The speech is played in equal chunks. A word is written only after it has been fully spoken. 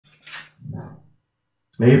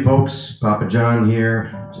Hey folks, Papa John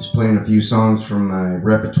here, just playing a few songs from my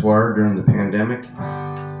repertoire during the pandemic,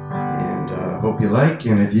 and hope you like,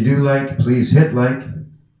 and if you do like, please hit like,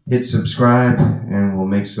 hit subscribe, and we'll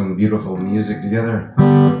make some beautiful music together.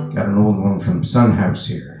 Got an old one from Sunhouse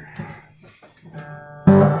here.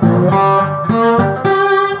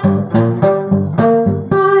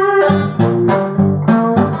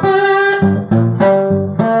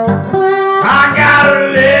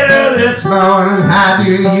 How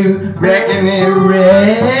do you reckon it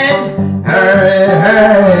read? Hurry,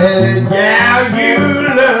 hurry, gal, you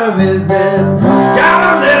love this bed. Got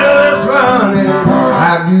a little this morning.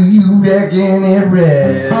 How do you reckon it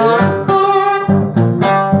read?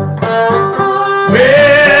 Well,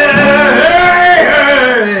 hurry,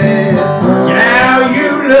 hurry, gal, you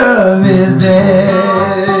love this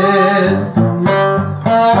bed.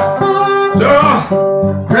 So,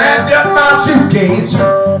 grabbed up my suitcase,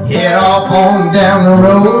 head off on down the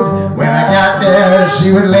road. When I got there,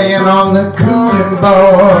 she was laying on the cooling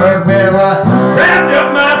board. Well, I grabbed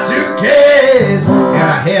up my suitcase and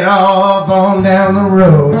I head off on down the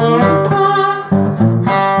road.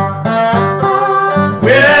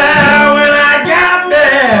 Well, when I got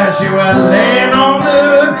there, she was laying on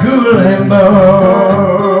the cooling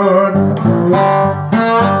board.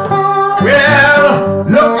 Well,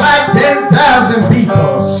 looked like 10,000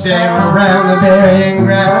 people standing around the burying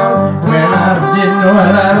ground. Didn't know a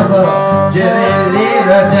lot of her till they laid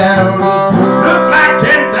her down. Looked like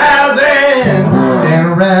 10,000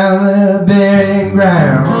 standing around the burying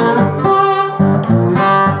ground.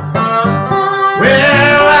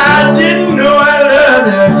 Well, I didn't know I loved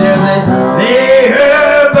her till they laid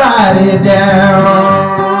her body down.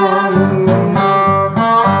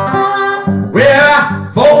 Well, I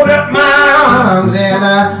fold up my arms and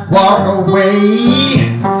I walk away.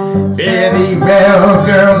 Fare thee well,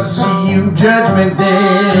 girl, see you Judgment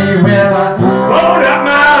Day. Well, I fold up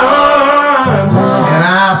my arms and I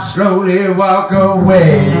slowly walk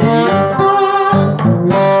away.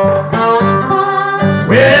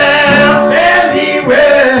 Well, fare thee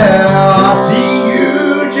well, I'll see you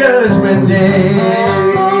Judgment Day.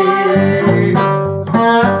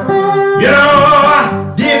 You know,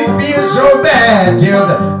 I didn't feel so bad till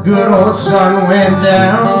the good old sun went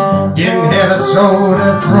down. Didn't have a soul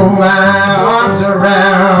to throw my arms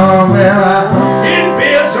around. Well, I didn't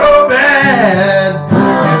feel so bad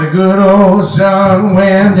till the good old sun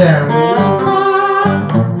went down.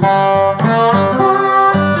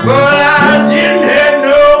 But I didn't have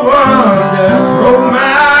no one to throw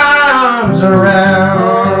my arms around.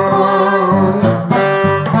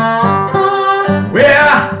 Well,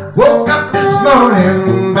 I woke up this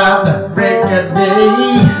morning about the break of day.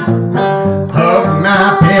 Hugged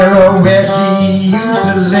my pillow where she used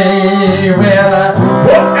to lay. Well, I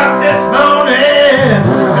woke up this morning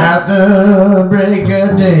at the break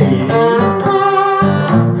of day.